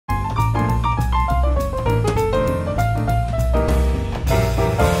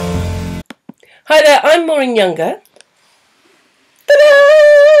Hi there, I'm Maureen Younger.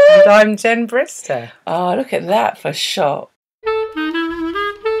 And I'm Jen Brister. Oh, look at that for shot.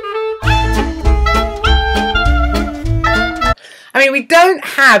 I mean, we don't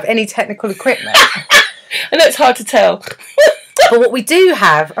have any technical equipment. I know it's hard to tell. But what we do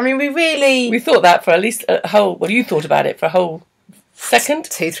have, I mean, we thought that for at least a whole... Well, you thought about it for a whole second?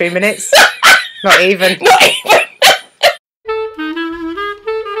 2-3 minutes. Not even. Not even.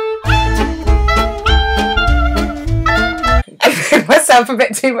 Give myself a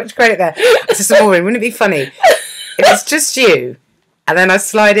bit too much credit there. I said, Maureen, wouldn't it be funny if it's just you and then I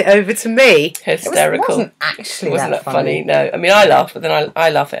slide it over to me? Hysterical. It wasn't actually that funny. No, I mean, I laugh, but then I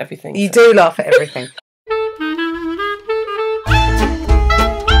laugh at everything. You do laugh at everything.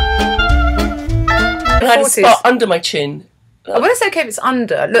 And I had a spot under my chin. Oh, well, it's okay if it's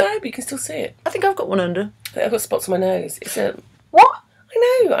under. Look, no, but you can still see it. I think I've got one under. I think I've got spots on my nose. It's a... What?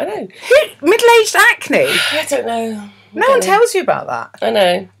 I know. Middle-aged acne? I don't know. No one tells you about that. I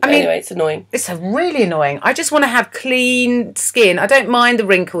know. I mean, anyway, it's annoying. It's really annoying. I just want to have clean skin. I don't mind the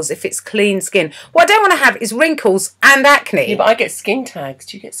wrinkles if it's clean skin. What I don't want to have is wrinkles and acne. Yeah, but I get skin tags.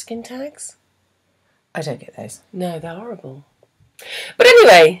 Do you get skin tags? I don't get those. No, they're horrible. But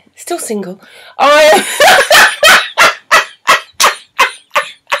anyway, still single.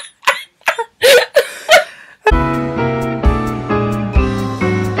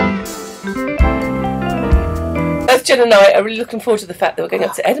 Both Jen and I are really looking forward to the fact that we're going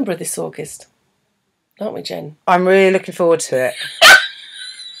up to Edinburgh this August. Aren't we, Jen? I'm really looking forward to it.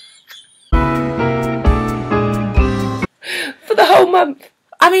 For the whole month.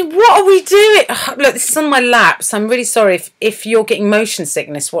 I mean, what are we doing? Look, this is on my lap, so I'm really sorry if you're getting motion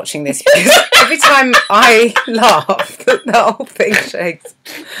sickness watching this, because every time I laugh, the whole thing shakes.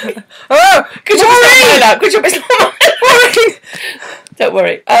 Oh, good job it's not my lap. Good job it's not my lap. Don't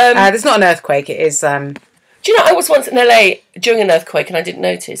worry. There's not an earthquake, it is... Do you know, I was once in LA during an earthquake and I didn't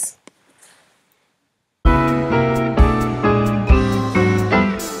notice. No,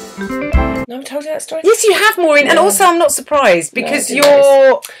 I've told you that story? Yes, you have, Maureen, and also I'm not surprised because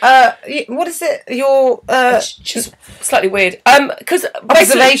what is it? Your just slightly weird. Because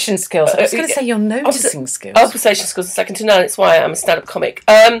observation skills. I was going to say your noticing skills. Observation skills are second to none. It's why I'm a stand-up comic.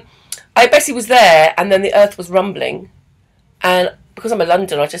 I basically was there, and then the earth was rumbling, and because I'm a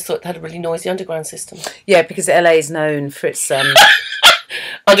Londoner, I just thought it had a really noisy underground system. Yeah, because LA is known for its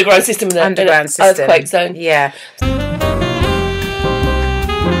underground system in an earthquake zone. Yeah.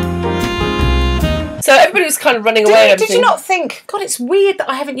 So everybody was kind of running away. Did you not think, God, it's weird that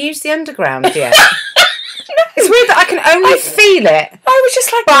I haven't used the underground yet? It's weird that I can only feel it. I was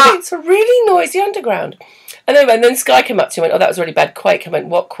just like, it's a really noisy underground. And then this guy came up to me and went, oh, that was a really bad quake. I went,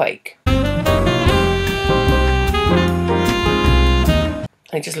 what quake?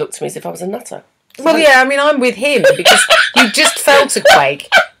 And he just looked at me as if I was a nutter. Well, yeah, I mean, I'm with him because you just felt a quake.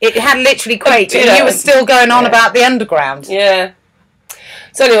 It had literally quaked and you were still going on about the underground. Yeah.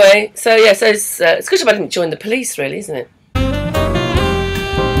 So anyway, so it's a good job I didn't join the police, really, isn't it?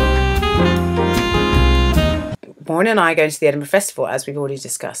 Maureen and I are going to the Edinburgh Festival, as we've already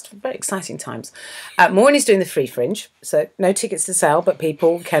discussed. Very exciting times. Maureen is doing the free fringe, so no tickets to sell, but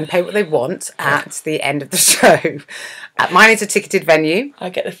people can pay what they want at the end of the show. Mine is a ticketed venue. I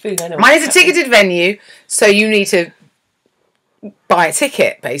get the food, I know. Mine is a ticketed venue, so you need to buy a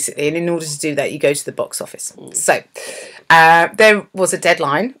ticket, basically, and in order to do that, you go to the box office. So there was a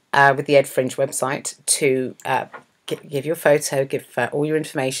deadline with the Ed Fringe website to... give your photo, give all your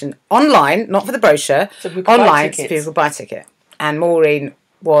information online, not for the brochure, so online, so people could buy a ticket. And Maureen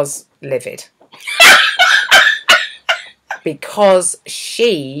was livid. Because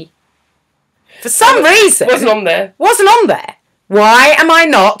she, for some reason... Wasn't on there. Wasn't on there. Why am I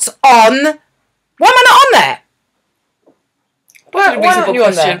not on... Why am I not on there? Why aren't you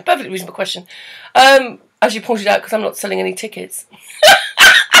on there? Perfectly reasonable question. As you pointed out, because I'm not selling any tickets.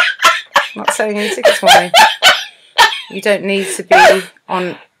 Not selling any tickets, Maureen. You don't need to be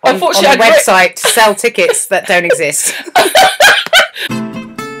on a website to sell tickets that don't exist.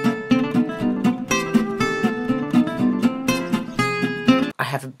 I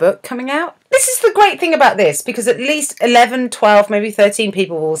have a book coming out. This is the great thing about this, because at least 11, 12, maybe 13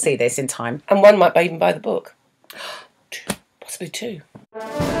 people will see this in time. And one might even buy the book. Possibly two.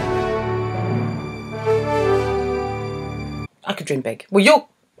 I could dream big. Well,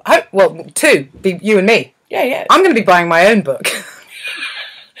 two. Be you and me. Yeah. I'm going to be buying my own book.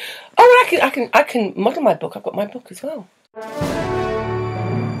 Oh, well, I can model my book. I've got my book as well.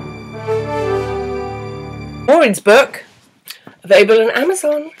 Maureen's book. Available on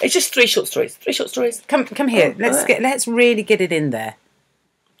Amazon. It's just 3 short stories. 3 short stories. Come here. Let's really get it in there.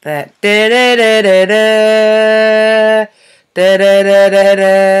 That buy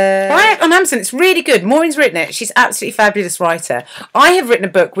it on Amazon. It's really good. Maureen's written it. She's absolutely fabulous writer. I have written a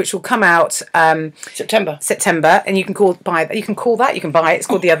book which will come out September, and you can buy that. You can call that. You can buy it. It's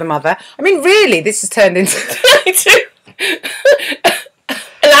called The Other Mother. I mean, really, this has turned into an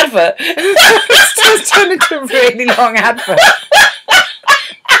advert. It's turned into a really long advert.